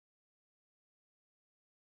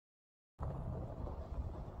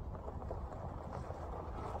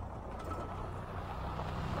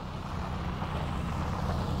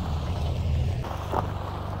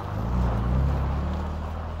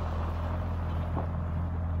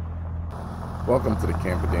Welcome to the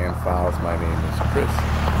Camper Dan Files. My name is Chris.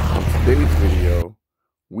 In today's video,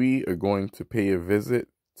 we are going to pay a visit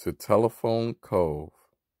to Telephone Cove.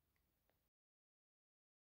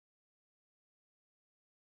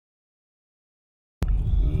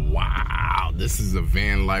 Wow, this is a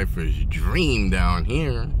van lifer's dream down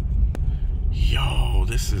here. Yo,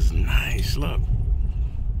 this is nice. Look,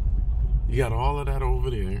 you got all of that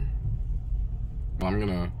over there. I'm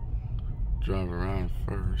gonna drive around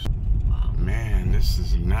first. Man, this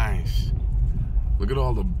is nice. Look at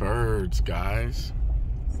all the birds, guys.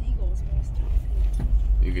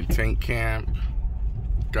 You can tent camp.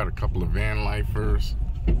 Got a couple of van lifers.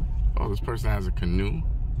 Oh, this person has a canoe.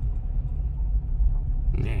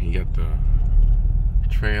 Yeah, you got the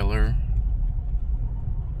trailer.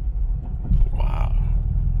 Wow.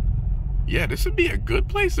 Yeah, this would be a good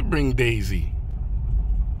place to bring Daisy.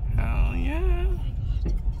 Hell yeah.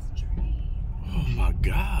 Oh my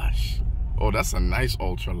gosh. Oh, that's a nice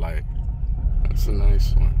ultralight. That's a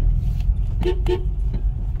nice one.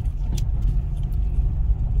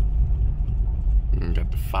 And got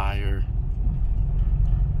the fire.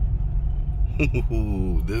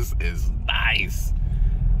 Ooh, this is nice.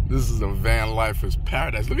 This is a van lifer's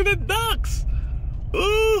paradise. Look at the ducks.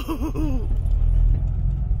 Ooh.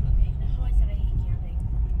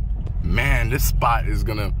 Man, this spot is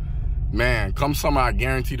gonna, man, come summer, I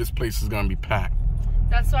guarantee this place is gonna be packed.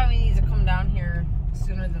 That's why we need to come down here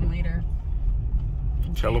sooner than later.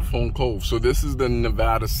 Telephone Cove. So this is the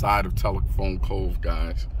Nevada side of Telephone Cove,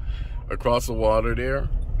 guys. Across the water there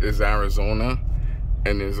is Arizona,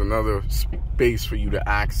 and there's another space for you to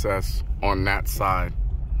access on that side,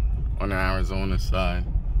 on the Arizona side.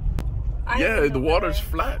 Yeah, the water's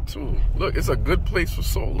flat too. Look, it's a good place for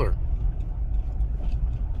solar.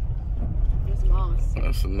 There's moss.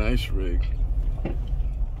 That's a nice rig.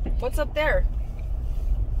 What's up there?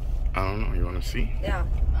 I don't know. You want to see? Yeah.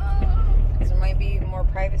 Because there might be more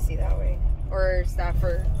privacy that way. Or is that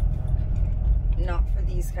for not for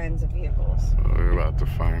these kinds of vehicles? We're about to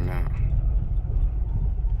find out.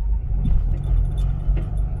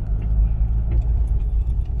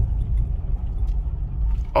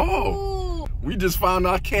 Oh, we just found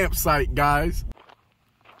our campsite, guys.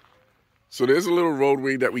 So there's a little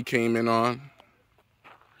roadway that we came in on.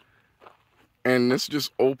 And this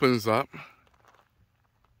just opens up.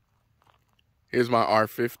 Here's my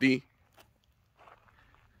R50.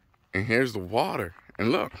 And here's the water. And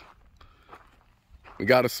look, we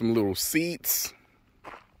got us some little seats.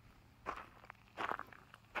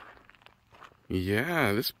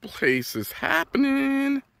 Yeah, this place is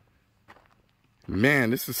happening.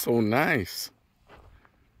 Man, this is so nice.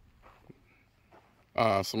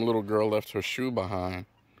 Some little girl left her shoe behind.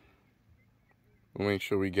 We'll make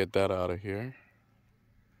sure we get that out of here.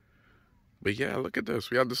 But yeah, look at this.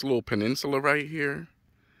 We have this little peninsula right here.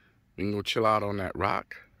 We can go chill out on that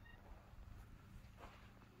rock.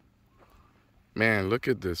 Man, look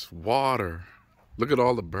at this water. Look at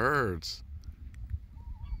all the birds.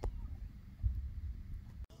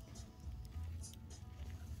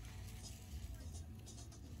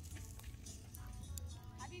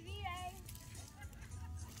 Happy V-Day!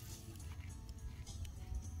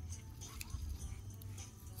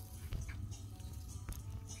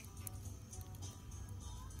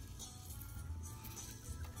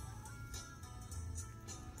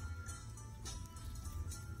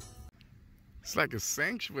 It's like a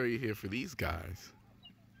sanctuary here for these guys.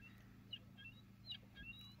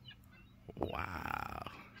 Wow.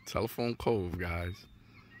 Telephone Cove, guys.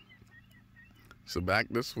 So back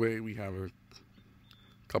this way, we have a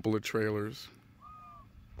couple of trailers.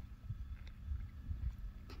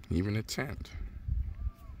 Even a tent.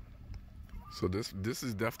 So this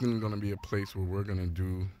is definitely going to be a place where we're going to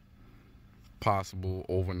do possible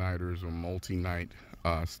overnighters or multi-night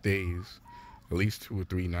stays. At least 2 or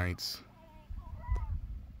 3 nights.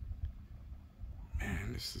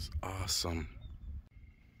 Man, this is awesome.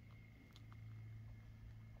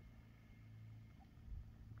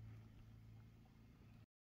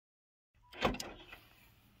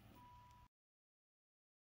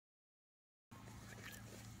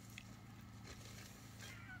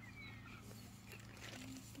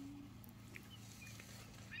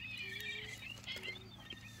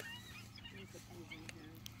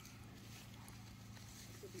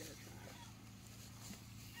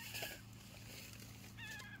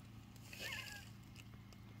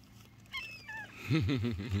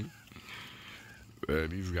 Yeah,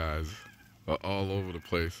 these guys are all over the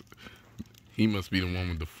place. He must be the one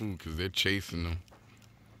with the food because they're chasing them.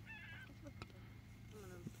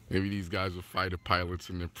 Maybe these guys were fighter pilots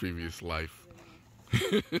in their previous life.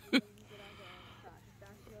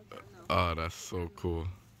 Oh, that's so cool.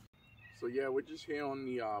 So yeah, we're just here on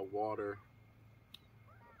the water,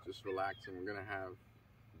 just relaxing. We're gonna have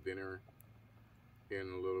dinner here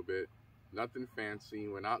in a little bit. Nothing fancy,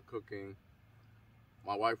 we're not cooking.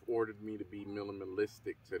 My wife ordered me to be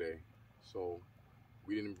minimalistic today, so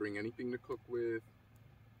we didn't bring anything to cook with.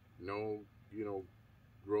 No, you know,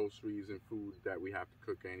 groceries and food that we have to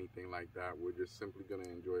cook or anything like that. We're just simply gonna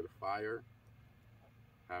enjoy the fire,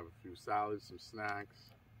 have a few salads, some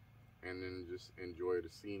snacks, and then just enjoy the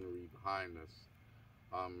scenery behind us.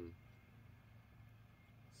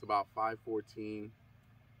 It's about 5:14.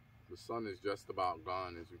 The sun is just about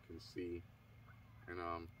gone, as you can see, and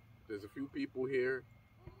there's a few people here,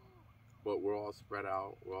 but we're all spread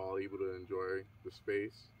out. We're all able to enjoy the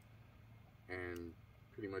space and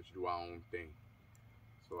pretty much do our own thing.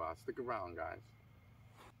 So stick around, guys.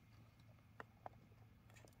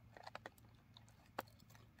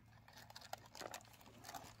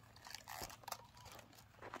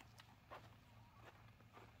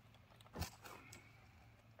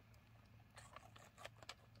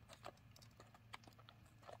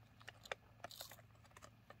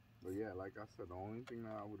 But yeah, like I said, the only thing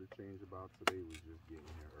that I would have changed about today was just getting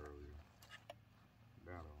here earlier.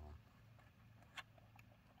 That all.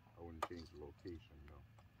 I wouldn't change the location though.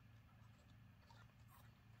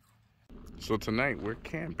 So tonight we're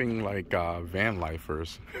camping like van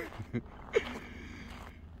lifers.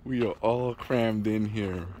 We are all crammed in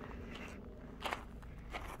here.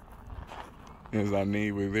 There's our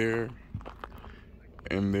neighbor there,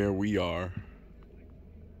 and there we are.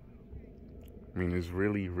 I mean, there's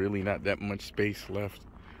really not that much space left.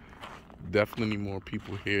 Definitely more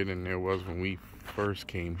people here than there was when we first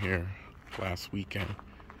came here last weekend.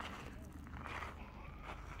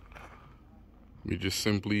 We just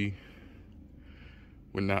simply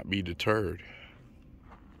would not be deterred.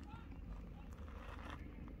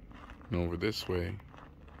 And over this way,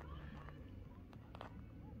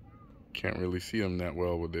 can't really see them that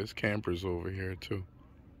well, but there's campers over here too.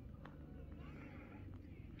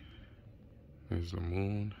 There's the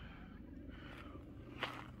moon.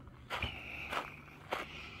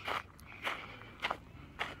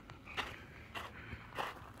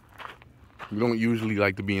 We don't usually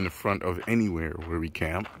like to be in the front of anywhere where we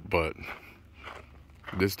camp, but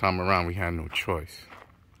this time around we had no choice.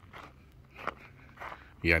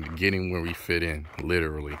 We had to get in where we fit in,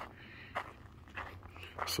 literally.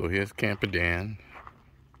 So here's Camper Dan.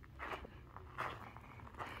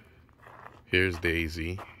 Here's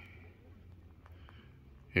Daisy.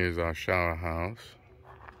 Here's our shower house.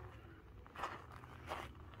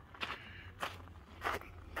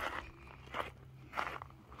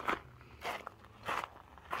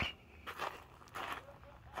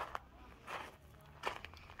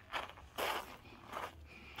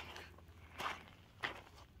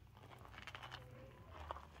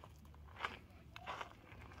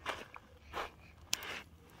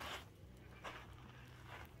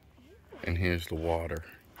 And here's the water.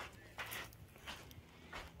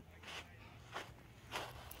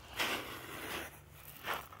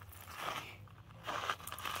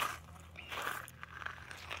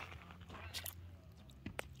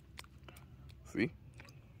 See?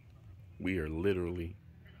 We are literally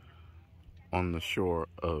on the shore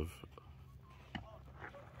of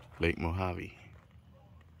Lake Mojave.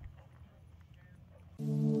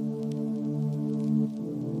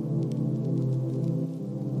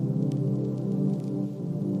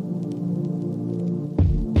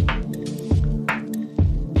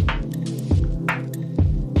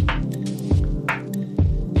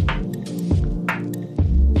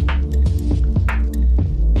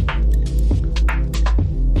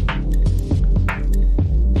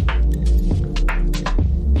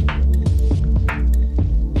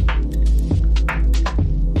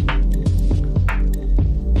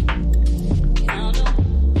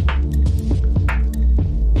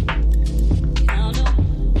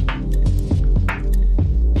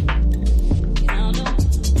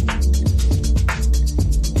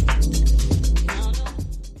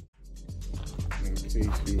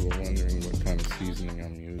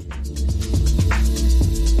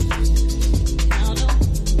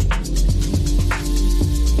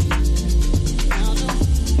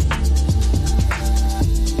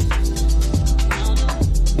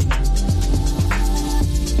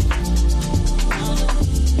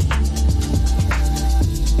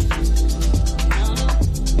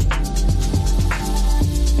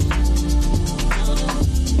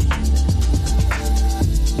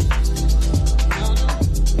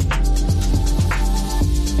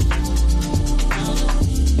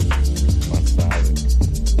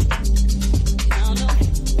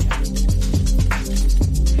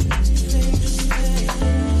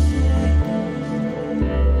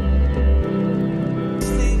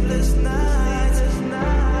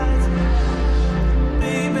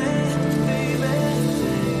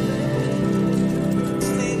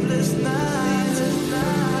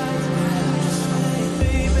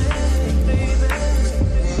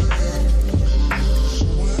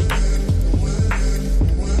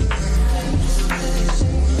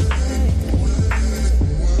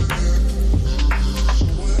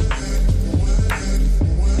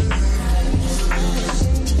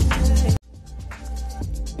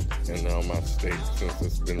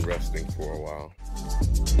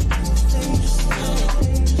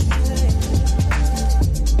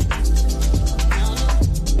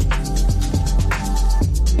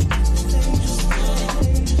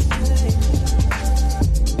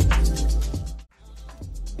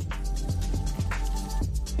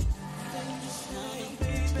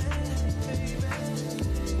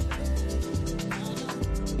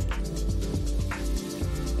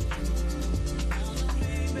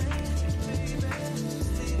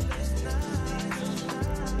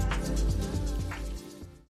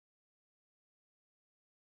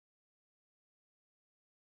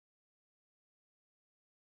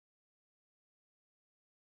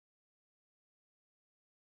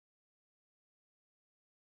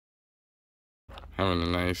 Having a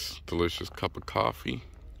nice, delicious cup of coffee.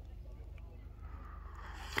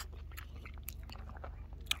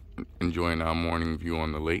 Enjoying our morning view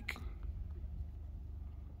on the lake.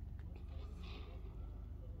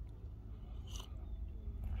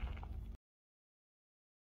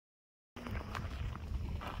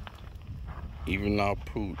 Even our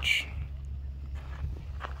pooch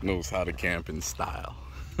knows how to camp in style.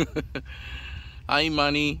 Hi,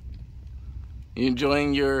 Money. You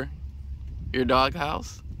enjoying your dog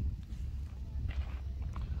house?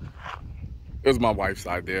 It was my wife's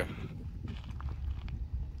idea.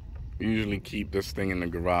 We usually keep this thing in the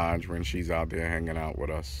garage when she's out there hanging out with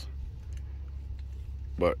us.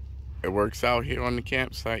 But it works out here on the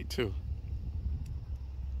campsite too.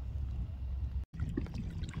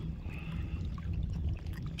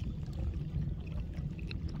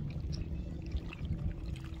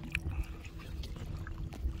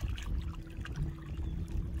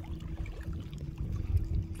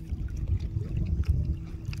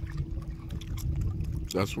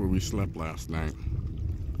 That's where we slept last night.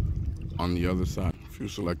 On the other side. A few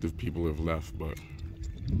selective people have left, but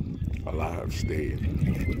a lot have stayed.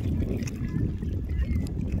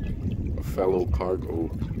 A fellow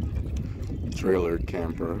cargo trailer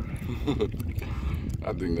camper.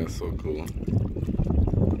 I think that's so cool.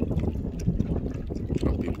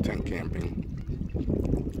 Some people tent camping.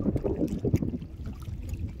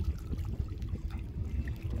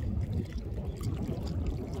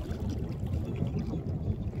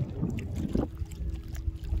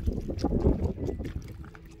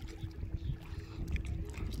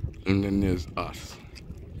 And then there's us.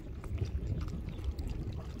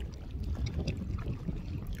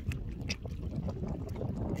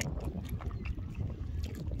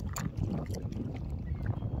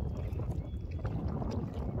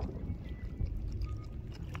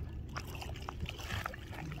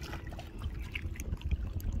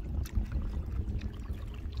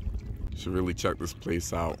 Should really check this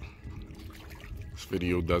place out. This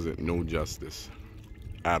video does it no justice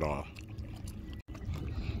at all.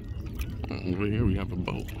 Over here we have a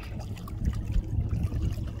boat.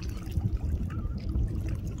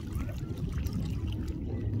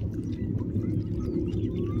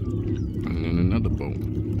 And then another boat.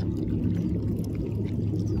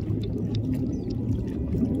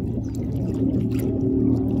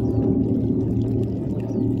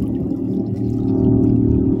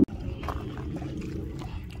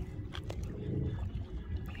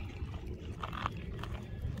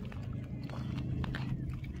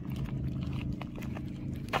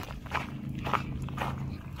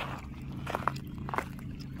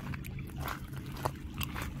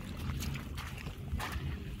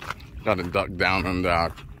 Got to duck down under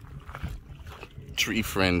our tree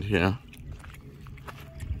friend here.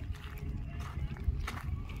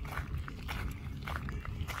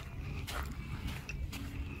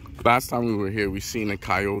 Last time we were here, we seen a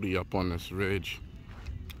coyote up on this ridge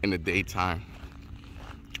in the daytime.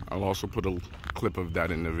 I'll also put a clip of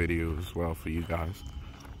that in the video as well for you guys.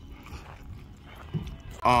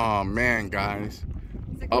 Oh man, guys.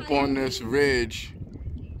 Up on this ridge,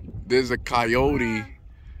 there's a coyote.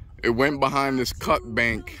 It went behind this cut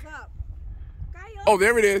bank. Oh,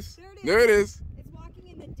 there it is. There it is. It's walking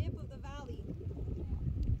in the dip of the valley.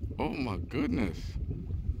 Oh my goodness.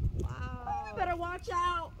 Wow. You better watch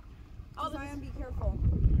out. Oh, Zion, be careful.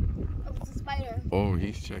 Oh, it's a spider. Oh,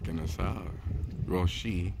 he's checking us out. Well,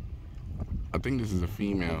 she. I think this is a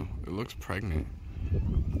female. It looks pregnant. Yeah,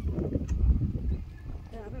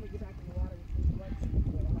 I better get back in the water.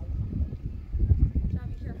 Now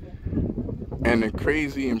be careful. And the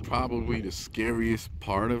crazy and probably the scariest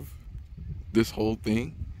part of this whole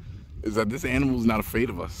thing is that this animal's not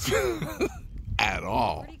afraid of us at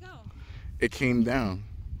all. Where'd he go? It came down.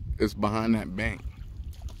 It's behind that bank.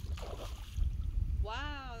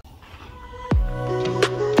 Wow.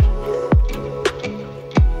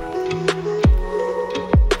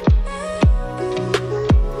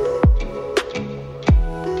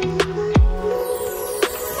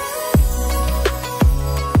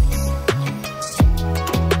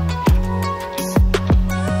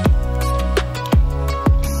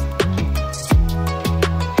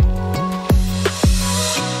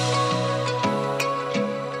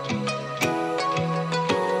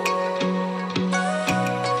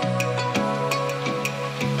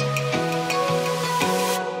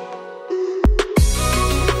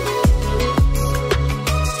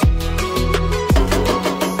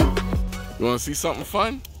 You want to see something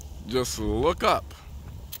fun? Just look up.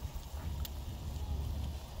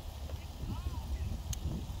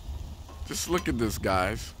 Just look at this,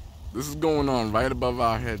 guys. This is going on right above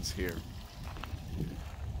our heads here.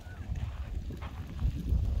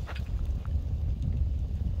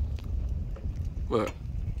 Look.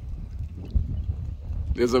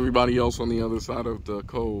 There's everybody else on the other side of the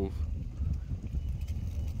cove.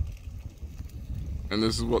 And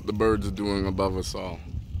this is what the birds are doing above us all.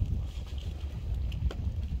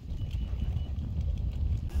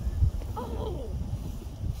 Oh.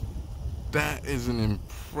 That is an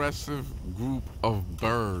impressive group of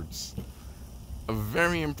birds. A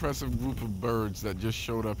very impressive group of birds that just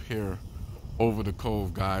showed up here over the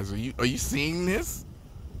cove, guys. Are you seeing this?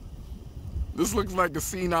 This looks like a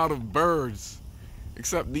scene out of Birds.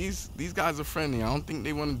 Except these guys are friendly. I don't think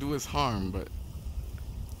they want to do us harm, but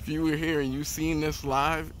if you were here and you seen this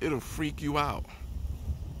live, it'll freak you out.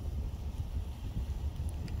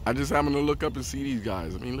 I just happened to look up and see these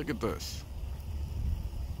guys. I mean, look at this.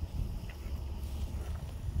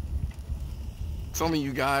 I'm telling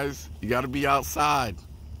you guys, you got to be outside.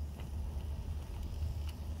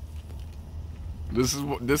 This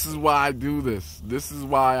is why I do this. This is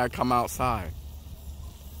why I come outside.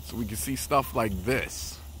 So we can see stuff like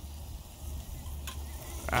this.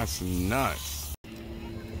 That's nuts.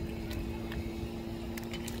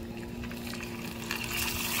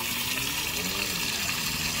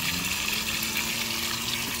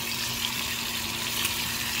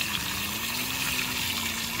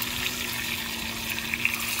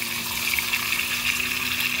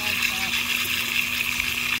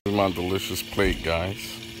 This is my delicious plate,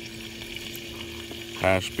 guys.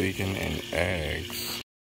 Hash bacon and eggs.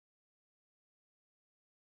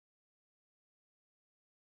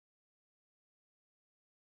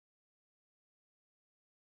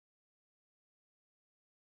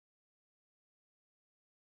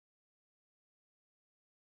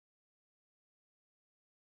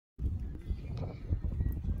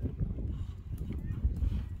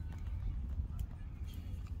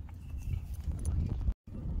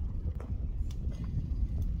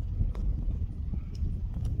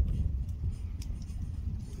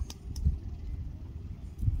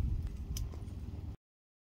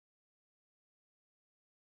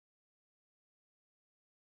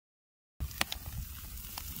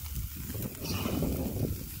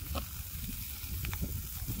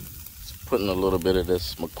 Putting a little bit of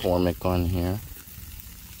this McCormick on here.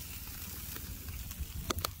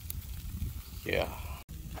 Yeah.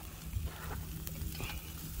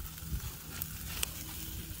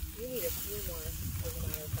 You need a few more, as a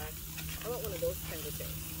matter of fact. I want one of those kinds of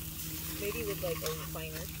things. Maybe with like a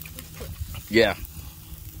refiner. Yeah.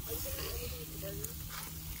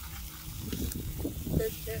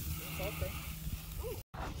 First dip, sulfur.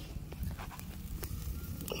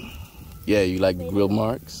 Yeah, you like grill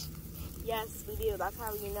marks? Yes, we do. That's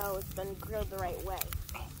how you know it's been grilled the right way.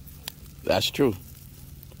 That's true.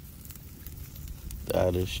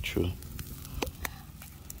 That is true.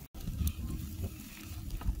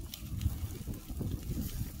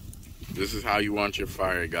 This is how you want your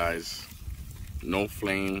fire, guys. No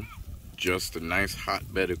flame, just a nice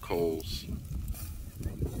hot bed of coals.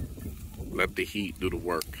 Let the heat do the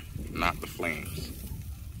work, not the flames.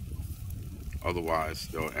 Otherwise,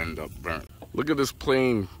 they'll end up burnt. Look at this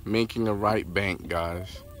plane making a right bank,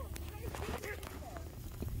 guys.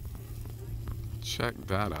 Check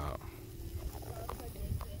that out.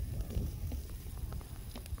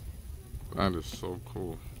 That is so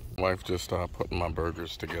cool. My wife just started putting my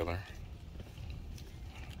burgers together.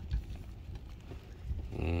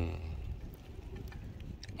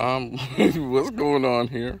 What's going on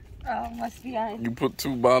here? Oh, must be on. You put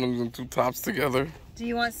two bottoms and two tops together? Do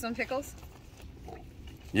you want some pickles?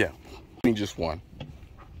 Yeah, just one.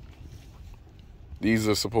 These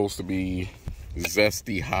are supposed to be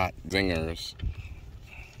zesty hot zingers.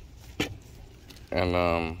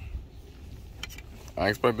 And I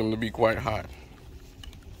expect them to be quite hot.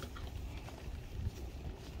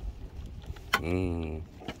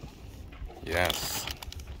 Yes.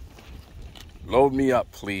 Load me up,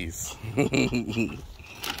 please.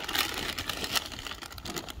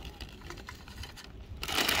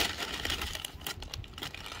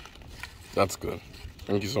 That's good.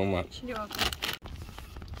 Thank you so much. You're welcome.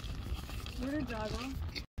 Where did dog go?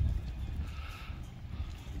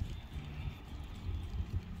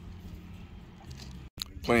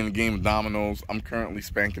 Playing the game of dominoes. I'm currently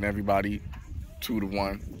spanking everybody 2-1. You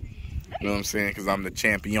know what I'm saying? Because I'm the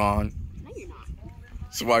champion. No, you're not.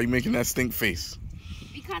 So why are you making that stink face?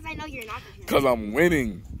 Because I know you're not the champion. Because I'm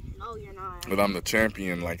winning. No, you're not. But I'm the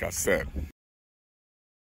champion, like I said.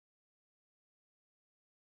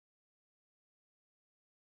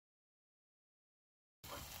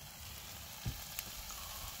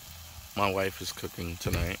 My wife is cooking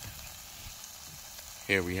tonight.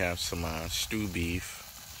 Here we have some stew beef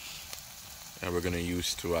that we're going to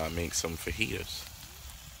use to make some fajitas.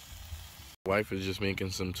 Wife is just making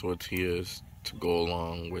some tortillas to go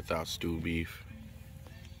along with our stew beef.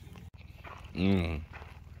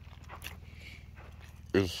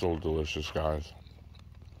 It's so delicious, guys.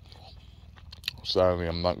 Sadly,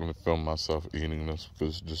 I'm not going to film myself eating this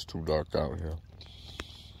because it's just too dark out here.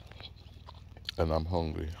 And I'm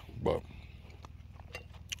hungry, but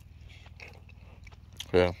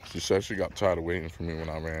yeah, she said she got tired of waiting for me when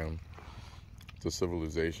I ran to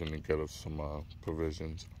Civilization to get us some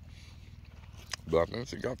provisions. But I think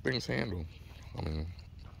she got things handled. I mean,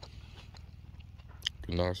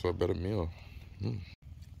 could ask for a better meal.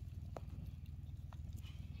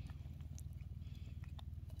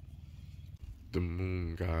 The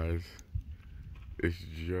moon, guys, it's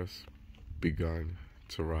just begun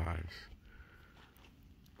to rise.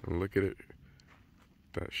 And look at it,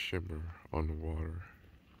 that shimmer on the water.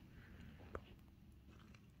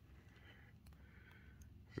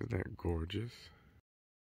 Isn't that gorgeous?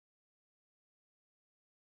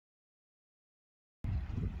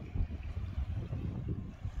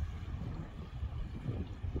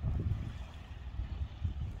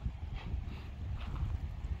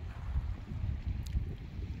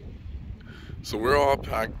 So we're all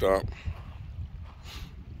packed up.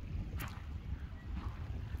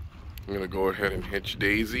 I'm gonna go ahead and hitch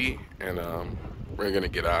Daisy, and we're gonna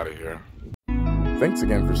get out of here. Thanks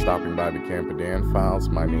again for stopping by the Camper Dan Files.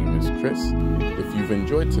 My name is Chris. If you've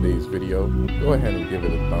enjoyed today's video, go ahead and give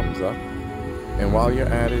it a thumbs up. And while you're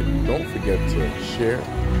at it, don't forget to share,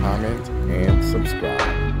 comment, and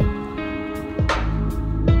subscribe.